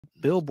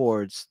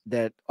billboards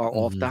that are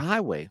off the Mhm.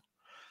 highway.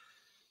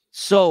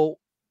 So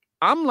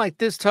I'm like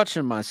this,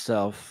 touching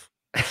myself.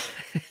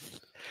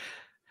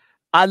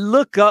 I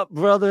look up,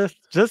 brother,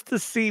 just to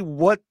see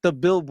what the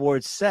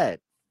billboard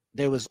said.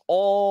 There was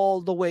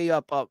all the way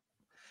up. And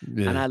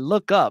Yeah. I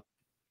look up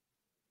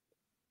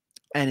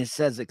and it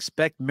says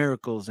expect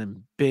miracles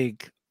in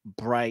big,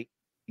 bright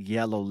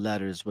yellow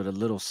letters with a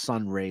little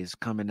sun rays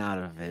coming out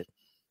of it.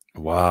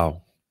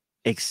 Wow.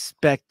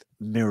 Expect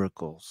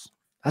miracles.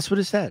 That's what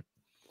it said.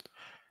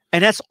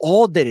 And that's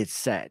all that it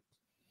said.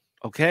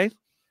 Okay.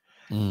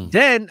 Mm.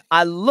 Then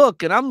I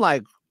look and I'm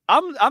like,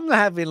 I'm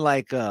having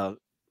like a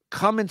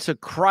coming to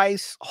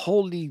Christ,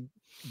 holy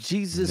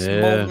Jesus Yeah.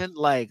 moment.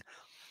 Like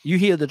you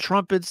hear the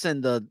trumpets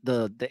and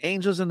the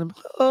angels and the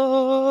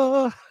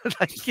oh,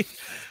 like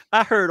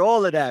I heard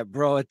all of that,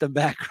 bro, at the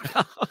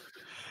background.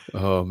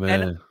 Oh,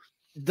 And man.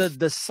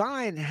 the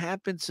sign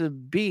happened to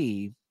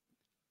be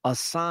a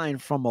sign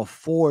from a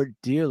Ford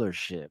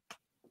dealership.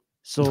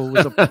 So it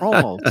was a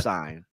promo sign.